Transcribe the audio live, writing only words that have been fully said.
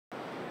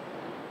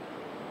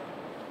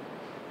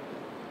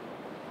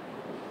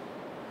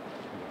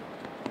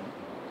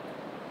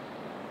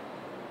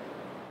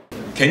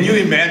Can you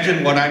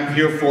imagine what I'm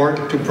here for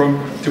to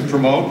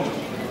promote?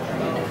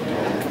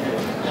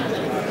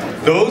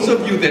 Those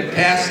of you that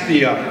passed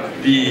the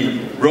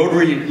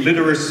Rotary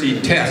literacy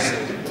test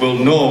will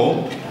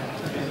know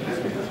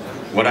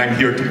what I'm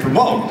here to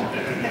promote.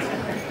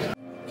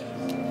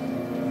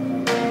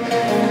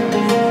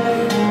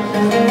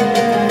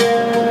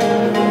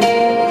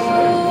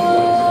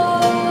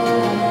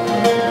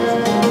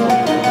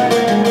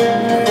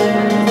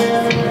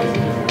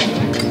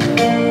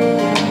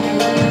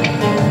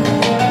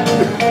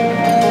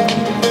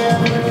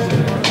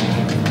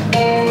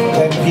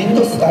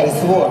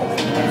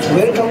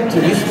 Welcome to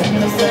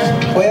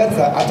Lisbon, where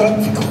the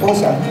Atlantic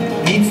Ocean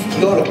meets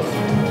Europe.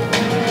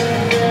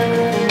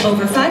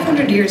 Over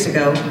 500 years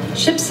ago,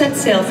 ships set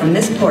sail from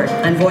this port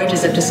on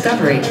voyages of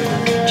discovery,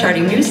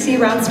 charting new sea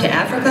routes to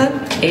Africa,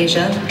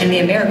 Asia, and the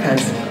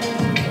Americas.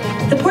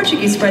 The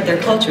Portuguese spread their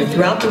culture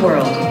throughout the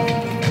world.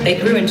 They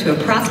grew into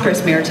a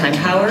prosperous maritime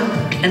power,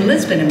 and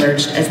Lisbon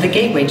emerged as the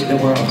gateway to the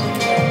world.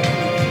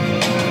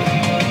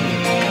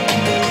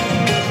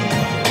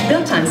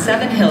 Built on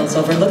 7 hills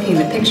overlooking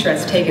the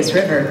picturesque Tagus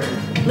River,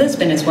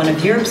 Lisbon is one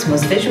of Europe's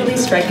most visually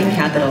striking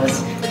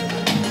capitals.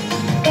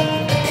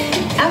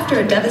 After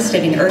a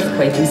devastating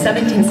earthquake in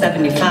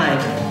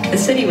 1775, the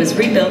city was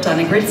rebuilt on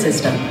a grid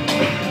system.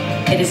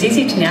 It is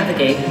easy to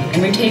navigate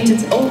and retains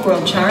its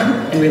old-world charm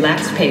and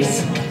relaxed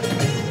pace.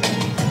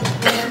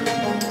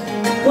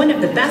 One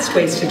of the best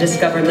ways to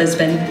discover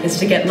Lisbon is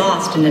to get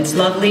lost in its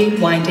lovely,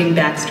 winding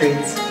back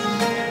streets.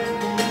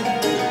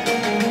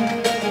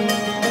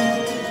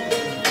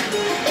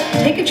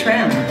 Take a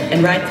tram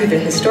and ride through the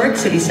historic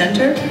city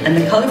center and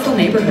the colorful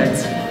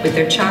neighborhoods with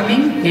their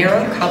charming,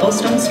 narrow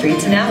cobblestone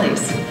streets and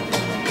alleys.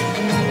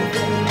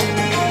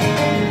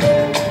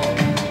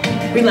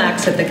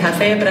 Relax at the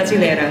Café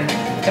Brasileira,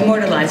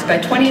 immortalized by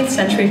 20th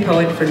century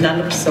poet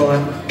Fernando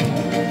Pessoa.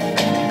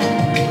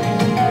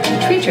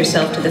 Treat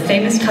yourself to the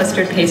famous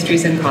custard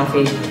pastries and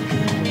coffee.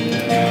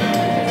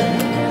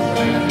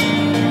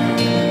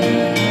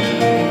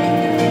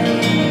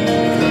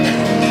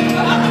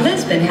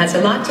 Lisbon has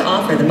a lot to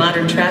offer the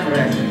modern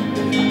traveler.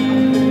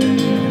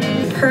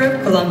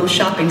 Superb Colombo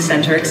shopping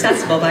center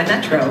accessible by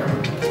metro.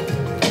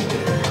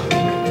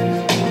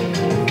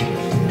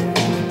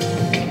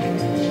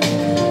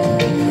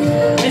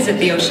 Visit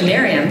the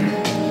Oceanarium,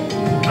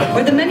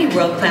 or the many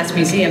world-class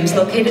museums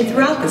located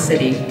throughout the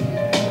city.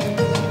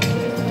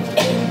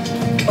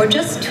 Or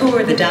just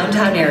tour the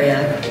downtown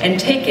area and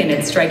take in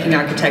its striking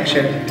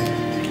architecture.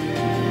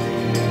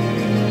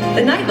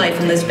 The nightlife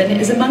in Lisbon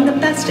is among the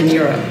best in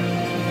Europe.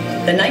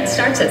 The night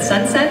starts at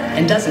sunset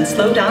and doesn't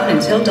slow down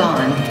until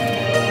dawn.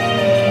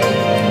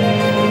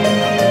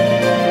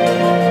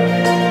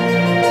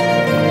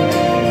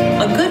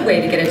 A good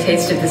way to get a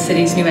taste of the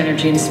city's new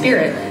energy and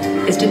spirit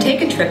is to take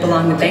a trip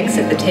along the banks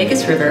of the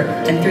Tagus River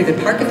and through the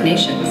Park of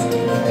Nations.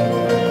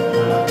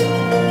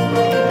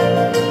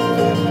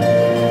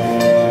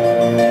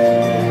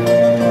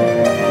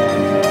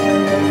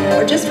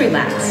 Or just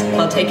relax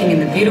while taking in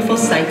the beautiful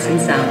sights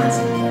and sounds.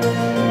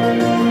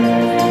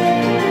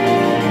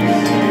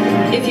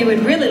 If you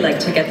would really like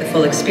to get the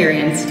full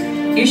experience,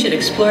 you should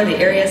explore the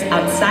areas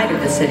outside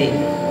of the city.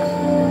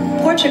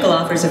 Portugal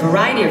offers a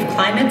variety of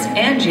climates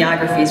and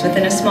geographies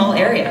within a small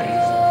area.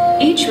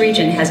 Each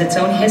region has its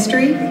own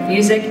history,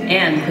 music,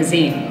 and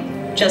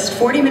cuisine. Just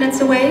 40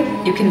 minutes away,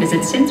 you can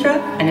visit Sintra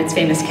and its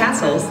famous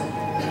castles,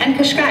 and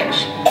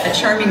Cascais, a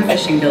charming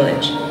fishing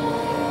village.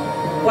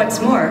 What's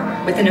more,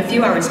 within a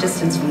few hours'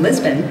 distance from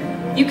Lisbon,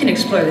 you can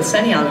explore the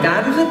sunny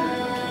Algarve,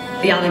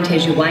 the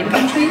Alentejo wine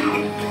country,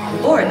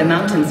 or the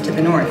mountains to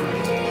the north.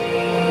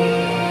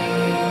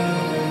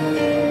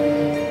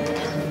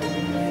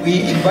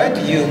 We invite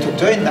you to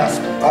join us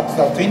at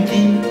the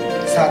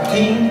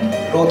 2013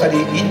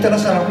 Rotary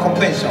International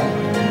Convention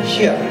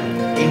here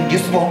in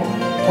Lisbon,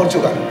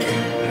 Portugal.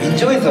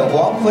 Enjoy the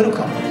warm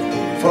welcome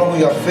from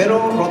your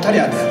fellow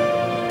Rotarians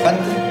and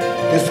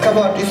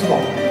discover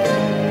Lisbon,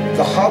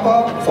 the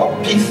harbor for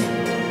peace.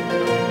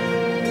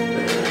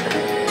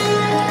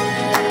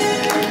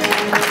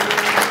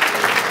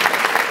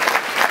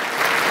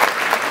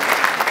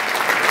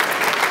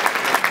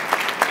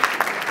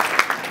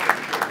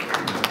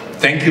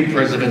 Thank you,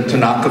 President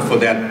Tanaka, for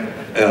that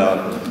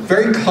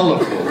very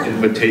colorful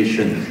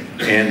invitation.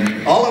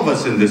 And all of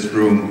us in this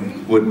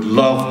room would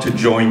love to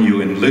join you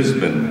in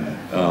Lisbon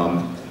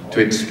to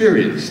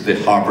experience the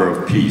Harbor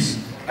of Peace.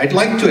 I'd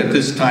like to, at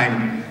this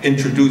time,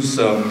 introduce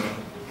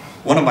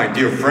one of my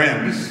dear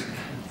friends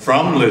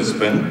from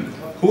Lisbon,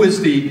 who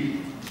is the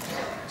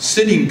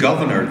sitting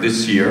governor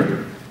this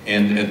year.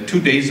 And 2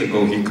 days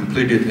ago, he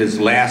completed his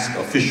last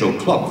official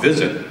club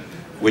visit,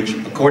 which,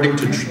 according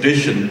to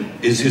tradition,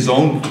 is his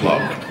own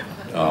club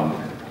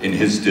in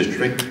his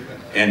district.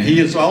 And he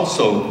is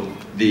also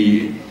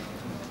the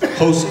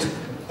host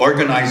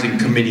organizing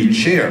committee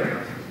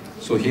chair.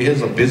 So he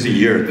has a busy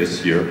year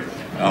this year.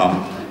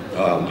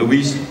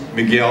 Luis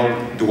Miguel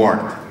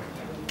Duarte.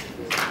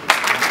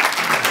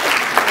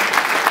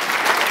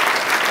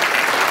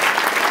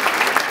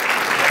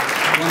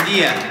 Bom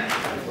dia.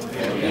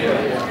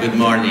 Good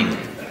morning.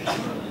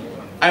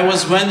 I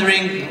was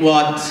wondering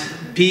what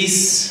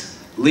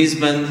peace,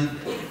 Lisbon,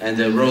 and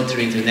the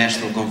Rotary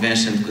International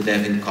Convention could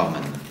have in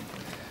common.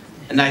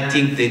 And I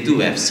think they do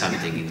have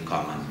something in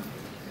common.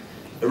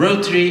 The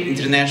Rotary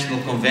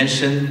International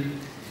Convention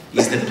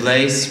is the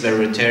place where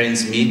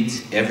Rotarians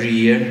meet every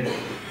year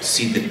to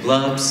see the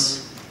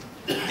clubs,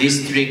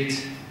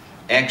 district,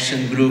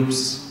 action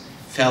groups,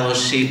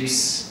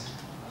 fellowships,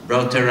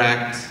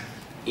 Rotaract,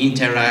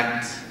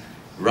 Interact,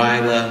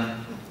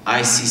 RILA,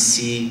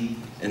 ICC,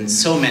 and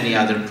so many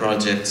other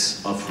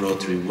projects of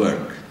Rotary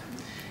work.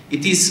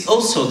 It is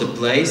also the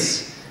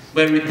place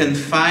where we can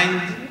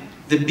find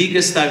the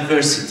biggest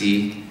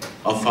diversity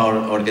of our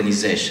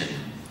organization,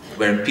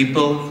 where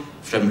people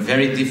from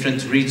very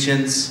different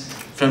regions,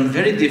 from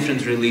very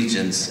different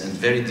religions and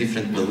very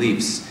different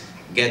beliefs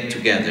get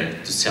together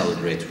to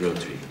celebrate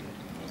Rotary.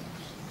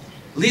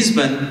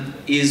 Lisbon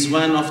is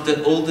one of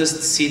the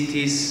oldest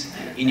cities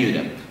in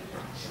Europe.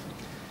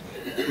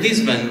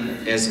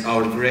 Lisbon, as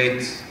our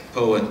great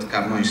poet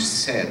Camões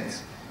said,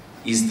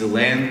 is the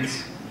land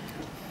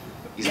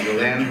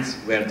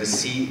where the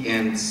sea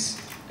ends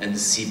and the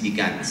sea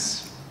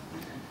begins.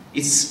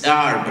 It's a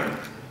harbor.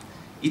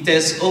 It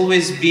has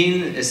always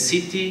been a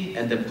city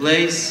and a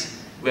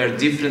place where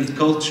different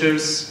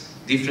cultures,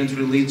 different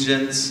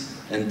religions,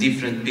 and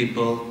different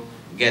people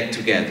get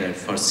together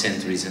for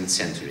centuries and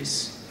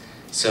centuries.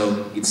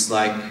 So it's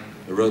like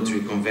a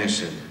Rotary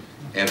convention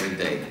every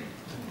day.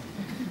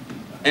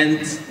 And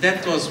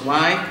that was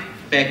why,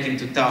 back in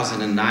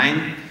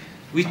 2009,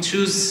 we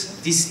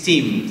chose this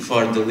theme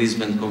for the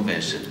Lisbon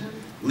Convention,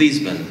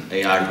 Lisbon,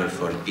 a harbor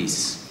for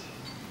peace.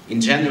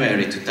 In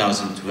January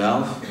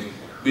 2012,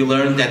 we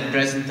learned that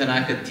President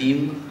Tanaka's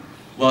theme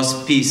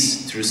was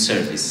peace through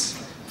service.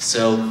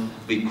 So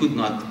we could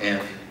not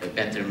have a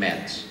better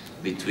match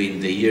between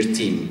the year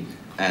theme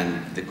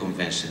and the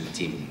convention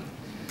theme.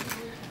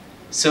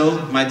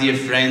 So, my dear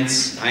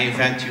friends, I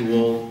invite you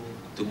all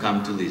to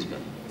come to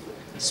Lisbon,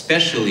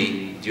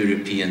 especially the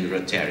European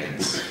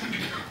Rotarians.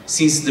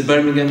 Since the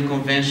Birmingham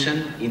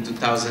Convention in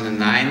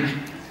 2009,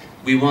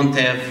 we won't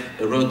have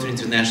a Rotary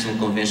International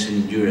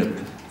Convention in Europe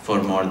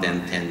for more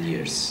than 10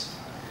 years.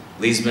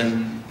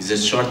 Lisbon is a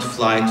short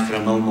flight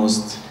from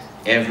almost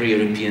every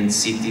European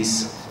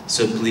cities,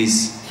 so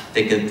please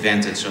take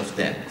advantage of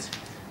that.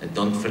 And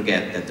don't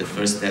forget that the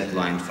first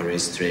deadline for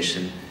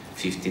registration,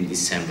 15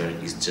 December,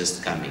 is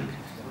just coming.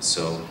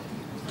 So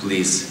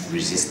please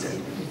register.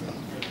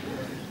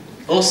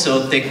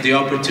 Also, take the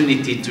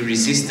opportunity to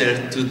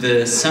register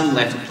to some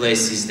left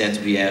places that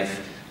we have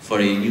for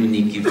a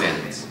unique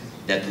event.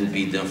 That will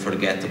be the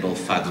unforgettable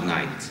Fado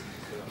Night,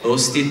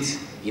 hosted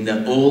in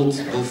the old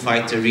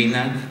bullfight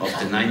arena of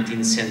the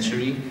 19th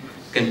century,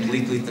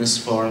 completely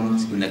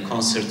transformed in a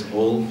concert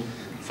hall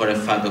for a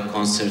Fado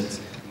concert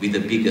with the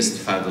biggest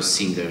Fado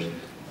singer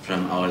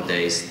from our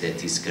days,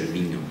 that is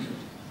Carminho.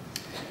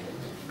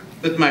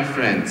 But my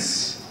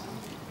friends,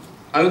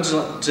 I would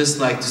just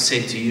like to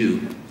say to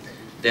you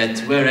that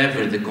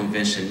wherever the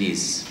convention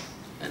is,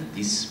 and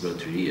this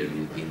Rotary year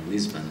will be in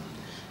Lisbon,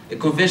 a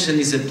convention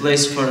is a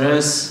place for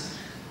us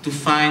to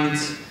find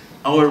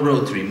our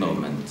Rotary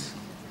moment.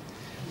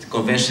 The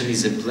convention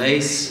is a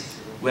place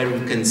where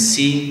we can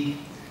see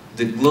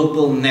the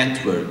global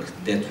network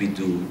that we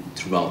do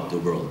throughout the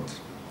world.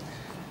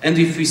 And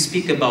if we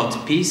speak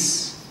about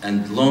peace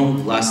and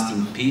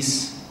long-lasting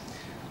peace,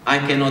 I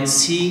cannot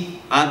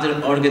see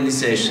other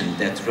organization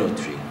than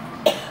Rotary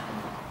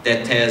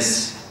that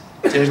has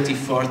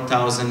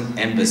 34,000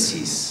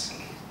 embassies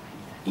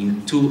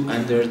in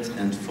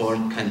 204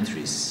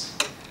 countries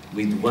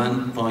with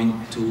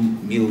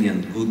 1.2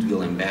 million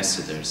goodwill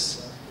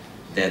ambassadors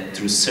that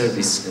through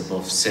service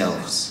above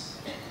selves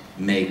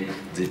make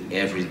the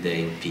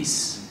everyday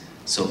peace.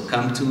 So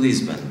come to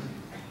Lisbon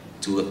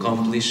to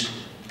accomplish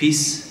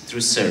peace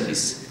through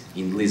service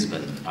in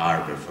Lisbon, a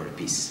harbor for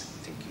peace.